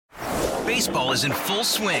Baseball is in full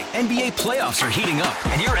swing. NBA playoffs are heating up,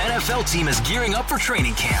 and your NFL team is gearing up for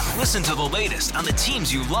training camp. Listen to the latest on the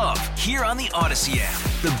teams you love here on the Odyssey app.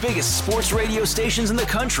 The biggest sports radio stations in the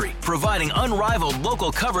country, providing unrivaled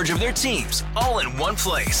local coverage of their teams, all in one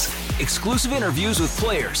place. Exclusive interviews with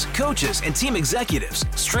players, coaches, and team executives,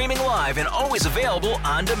 streaming live and always available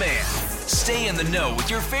on demand. Stay in the know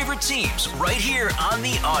with your favorite teams right here on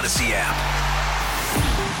the Odyssey app.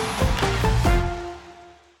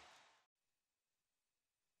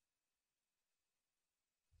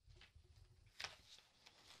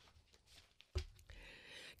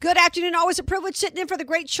 Good afternoon. Always a privilege sitting in for the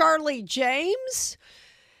great Charlie James.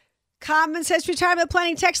 Common Sense Retirement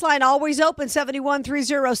Planning text line always open,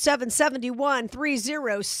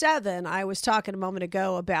 71307-71307. I was talking a moment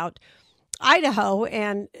ago about Idaho,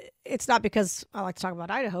 and it's not because I like to talk about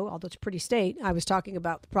Idaho, although it's a pretty state. I was talking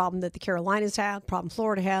about the problem that the Carolinas have, problem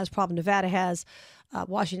Florida has, problem Nevada has,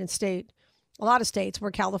 Washington State, a lot of states where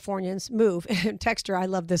Californians move. And Texter, I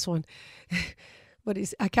love this one. But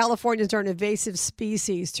Californians are an invasive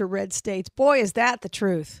species to red states. Boy, is that the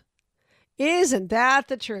truth. Isn't that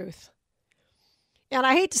the truth? And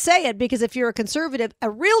I hate to say it because if you're a conservative,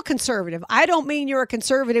 a real conservative, I don't mean you're a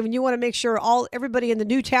conservative and you want to make sure everybody in the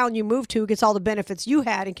new town you move to gets all the benefits you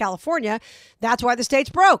had in California. That's why the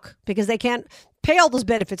state's broke, because they can't pay all those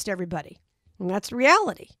benefits to everybody. And that's the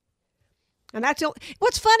reality. And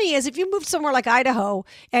what's funny is if you move somewhere like Idaho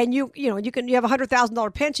and you have a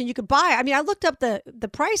 $100,000 pension, you could buy. I mean, I looked up the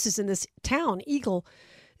prices in this town, Eagle.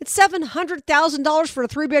 It's $700,000 for a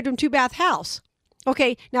 3-bedroom, 2-bath house.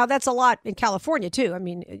 Okay, now that's a lot in California too. I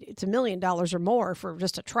mean, it's $1 million or more for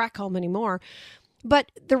just a tract home anymore.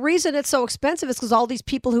 But the reason it's so expensive is because all these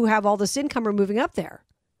people who have all this income are moving up there.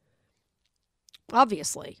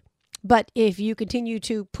 Obviously. But if you continue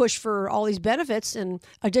to push for all these benefits and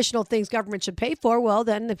additional things government should pay for, well,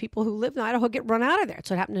 then the people who live in Idaho get run out of there. It's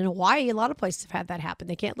what happened in Hawaii. A lot of places have had that happen.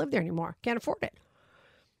 They can't live there anymore. Can't afford it.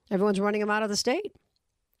 Everyone's running them out of the state.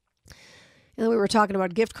 And then we were talking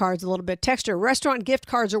about gift cards a little bit. Texture, restaurant gift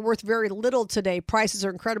cards are worth very little today. Prices are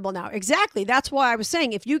incredible now. Exactly. That's why I was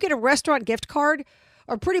saying if you get a restaurant gift card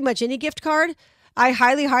or pretty much any gift card, I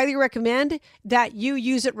highly, highly recommend that you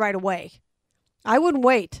use it right away. I wouldn't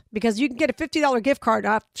wait because you can get a $50 gift card.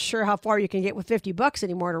 Not sure how far you can get with $50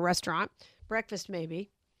 anymore at a restaurant. Breakfast maybe.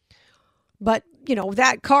 But,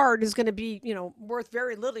 that card is going to be, worth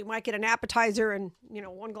very little. You might get an appetizer and,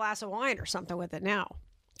 one glass of wine or something with it now.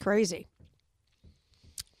 Crazy.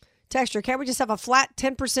 Texture, can't we just have a flat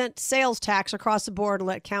 10% sales tax across the board and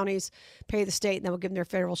let counties pay the state and then we'll give them their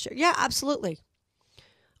federal share? Yeah, absolutely.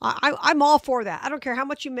 I'm all for that. I don't care how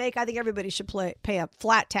much you make. I think everybody should pay a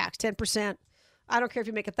flat tax, 10%. I don't care if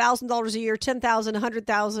you make $1,000 a year, $10,000,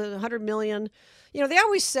 $100,000, $100 million. They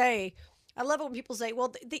always say, I love it when people say,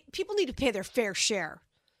 well, people need to pay their fair share.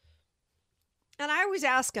 And I always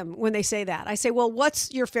ask them when they say that, I say, well,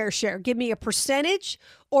 what's your fair share? Give me a percentage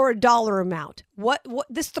or a dollar amount. What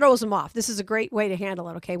this throws them off. This is a great way to handle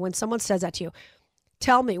it. Okay. When someone says that to you,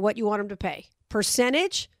 tell me what you want them to pay.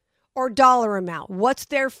 Percentage or dollar amount. What's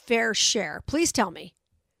their fair share? Please tell me.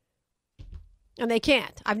 And they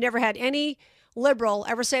can't. I've never had any liberal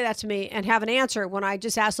ever say that to me and have an answer when I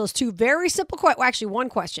just ask those two very simple questions. Well, actually, one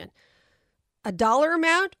question. A dollar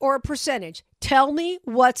amount or a percentage? Tell me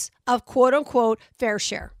what's a quote-unquote fair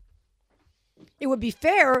share. It would be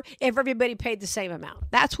fair if everybody paid the same amount.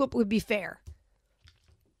 That's what would be fair.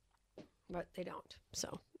 But they don't.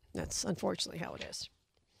 So that's unfortunately how it is.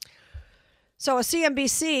 So a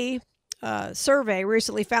CNBC survey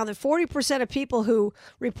recently found that 40% of people who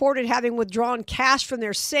reported having withdrawn cash from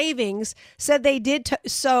their savings said they did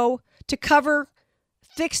so to cover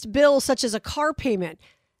fixed bills such as a car payment.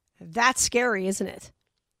 That's scary, isn't it?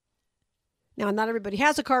 Now, not everybody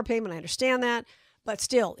has a car payment. I understand that. But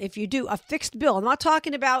still, if you do a fixed bill, I'm not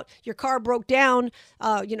talking about your car broke down,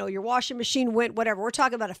 your washing machine went, whatever. We're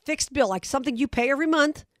talking about a fixed bill, like something you pay every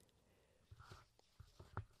month.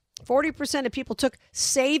 40% of people took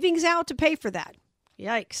savings out to pay for that.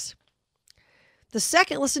 Yikes.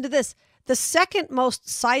 Listen to this. The second most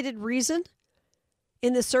cited reason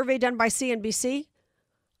in the survey done by CNBC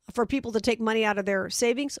for people to take money out of their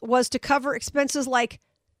savings was to cover expenses like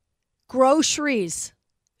groceries.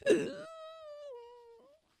 I'm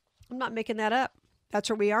not making that up. That's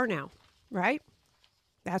where we are now, right?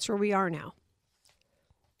 That's where we are now.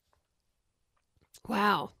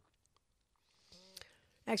 Wow.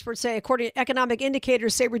 Experts say, according to economic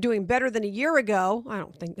indicators, say we're doing better than a year ago. I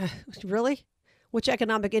don't think, really? Which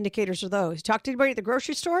economic indicators are those? Talk to anybody at the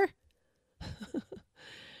grocery store?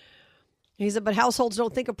 He said, but households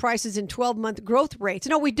don't think of prices in 12-month growth rates.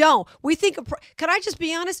 No, we don't. We think of, can I just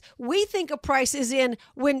be honest? We think of prices in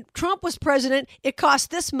when Trump was president, it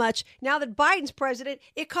cost this much. Now that Biden's president,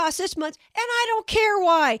 it costs this much. And I don't care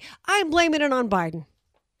why. I'm blaming it on Biden.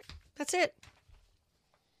 That's it.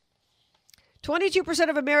 22%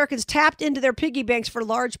 of Americans tapped into their piggy banks for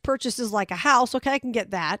large purchases like a house. Okay, I can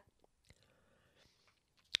get that.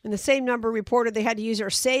 And the same number reported they had to use their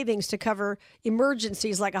savings to cover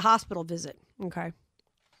emergencies like a hospital visit. Okay.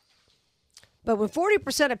 But when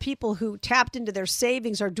 40% of people who tapped into their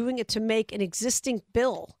savings are doing it to make an existing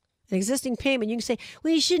bill, an existing payment, you can say,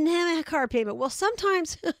 well, you shouldn't have a car payment. Well,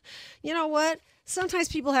 sometimes, you know what? Sometimes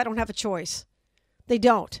people don't have a choice. They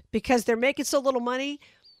don't, because they're making so little money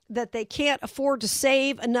that they can't afford to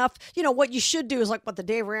save enough. You know, what you should do is like what the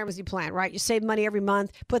Dave Ramsey plan, right? You save money every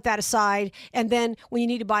month, put that aside. And then when you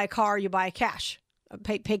need to buy a car, you buy cash,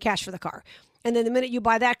 pay cash for the car. And then the minute you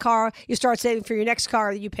buy that car, you start saving for your next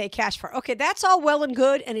car that you pay cash for. Okay, that's all well and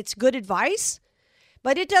good, and it's good advice,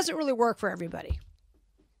 but it doesn't really work for everybody,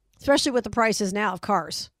 especially with the prices now of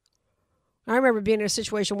cars. I remember being in a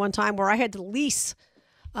situation one time where I had to lease.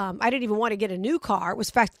 I didn't even want to get a new car. It was,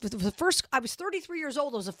 in fact, the first. I was 33 years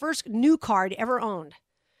old. It was the first new car I'd ever owned.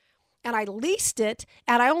 And I leased it,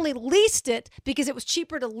 and I only leased it because it was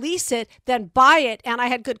cheaper to lease it than buy it, and I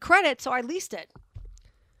had good credit, so I leased it.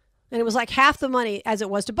 And it was like half the money as it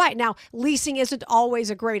was to buy it. Now, leasing isn't always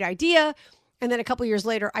a great idea. And then a couple of years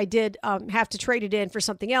later, I did have to trade it in for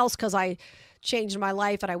something else because I changed my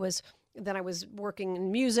life, and I was working in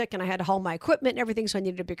music, and I had to haul my equipment and everything, so I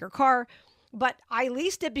needed a bigger car. But I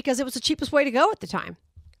leased it because it was the cheapest way to go at the time.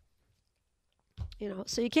 You know,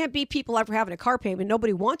 so you can't beat people up for having a car payment.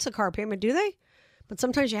 Nobody wants a car payment, do they? But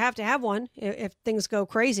sometimes you have to have one if things go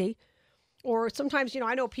crazy. Or sometimes, you know,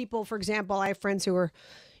 I know people, for example, I have friends who are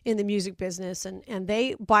in the music business and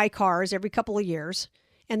they buy cars every couple of years.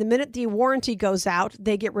 And the minute the warranty goes out,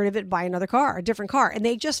 they get rid of it and buy another car, a different car. And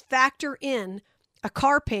they just factor in a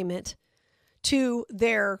car payment to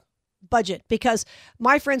their budget, because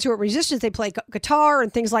my friends who are musicians, they play guitar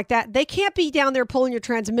and things like that. They can't be down there pulling your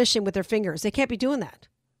transmission with their fingers. They can't be doing that.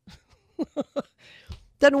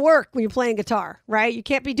 Doesn't work when you're playing guitar, right? You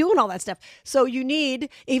can't be doing all that stuff. So you need,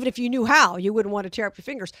 even if you knew how, you wouldn't want to tear up your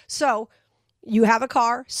fingers. So you have a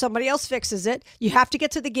car, somebody else fixes it. You have to get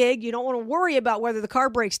to the gig. You don't want to worry about whether the car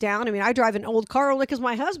breaks down. I mean, I drive an old car only because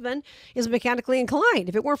my husband is mechanically inclined.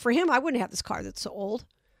 If it weren't for him, I wouldn't have this car that's so old.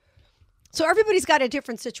 So everybody's got a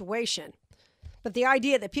different situation. But the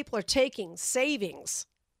idea that people are taking savings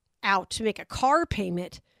out to make a car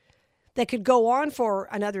payment that could go on for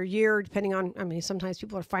another year, depending on, I mean, sometimes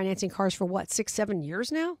people are financing cars for what, 6-7 years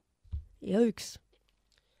now? Yikes.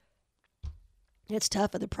 It's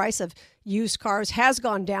tough. The price of used cars has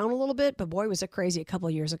gone down a little bit, but boy, was it crazy a couple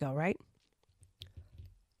of years ago, right?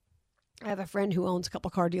 I have a friend who owns a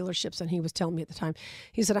couple car dealerships, and he was telling me at the time,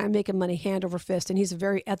 he said, I'm making money hand over fist. And he's a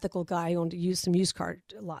very ethical guy. He owned some used car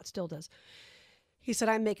a lot, still does. He said,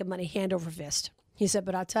 I'm making money hand over fist. He said,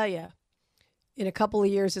 but I'll tell you, in a couple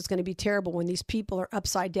of years, it's going to be terrible when these people are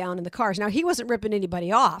upside down in the cars. Now, he wasn't ripping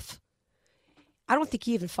anybody off. I don't think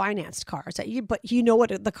he even financed cars. But you know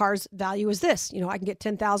what the car's value is this. You know, I can get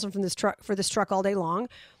 $10,000 from this truck for this truck all day long.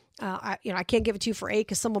 I can't give it to you for 8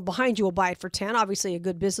 because someone behind you will buy it for 10. Obviously, a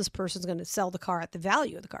good business person is going to sell the car at the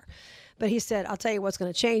value of the car. But he said, I'll tell you what's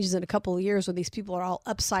going to change is in a couple of years when these people are all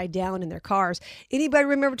upside down in their cars. Anybody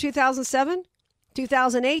remember 2007,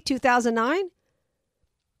 2008, 2009?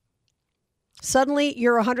 Suddenly,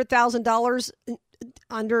 you're $100,000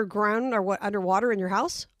 underground or underwater in your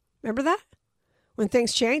house. Remember that? When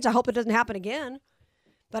things change, I hope it doesn't happen again.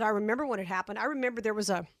 But I remember when it happened. I remember there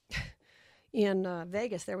was in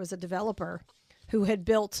Vegas, there was a developer who had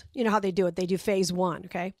built, you know how they do it. They do phase 1,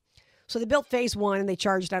 okay? So they built phase 1 and they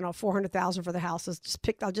charged, I don't know, $400,000 for the houses.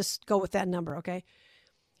 I'll just go with that number, okay?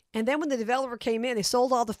 And then when the developer came in, they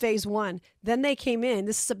sold all the phase 1. Then they came in.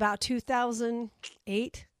 This is about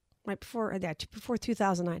 2008, right before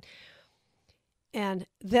 2009. And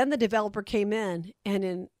then the developer came in, and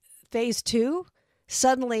in phase 2,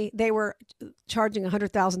 suddenly they were charging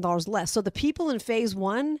 $100,000 less. So the people in phase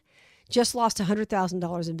 1 just lost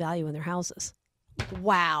 $100,000 in value in their houses.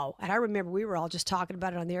 Wow. And I remember we were all just talking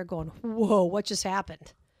about it on the air going, whoa, what just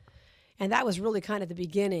happened? And that was really kind of the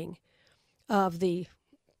beginning of the,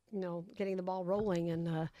 getting the ball rolling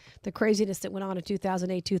and the craziness that went on in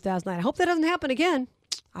 2008, 2009. I hope that doesn't happen again.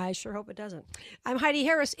 I sure hope it doesn't. I'm Heidi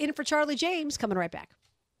Harris, in for Charlie James, coming right back.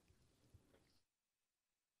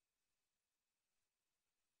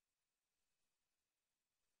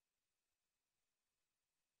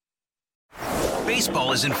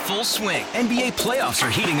 Baseball is in full swing. NBA playoffs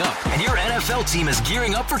are heating up, and your NFL team is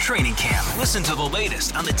gearing up for training camp. Listen to the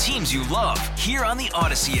latest on the teams you love here on the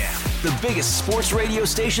Odyssey app. The biggest sports radio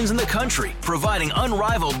stations in the country, providing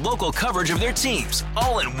unrivaled local coverage of their teams,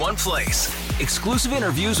 all in one place. Exclusive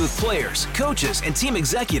interviews with players, coaches, and team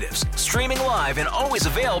executives, streaming live and always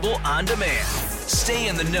available on demand. Stay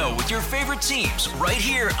in the know with your favorite teams right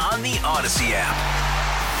here on the Odyssey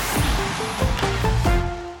app.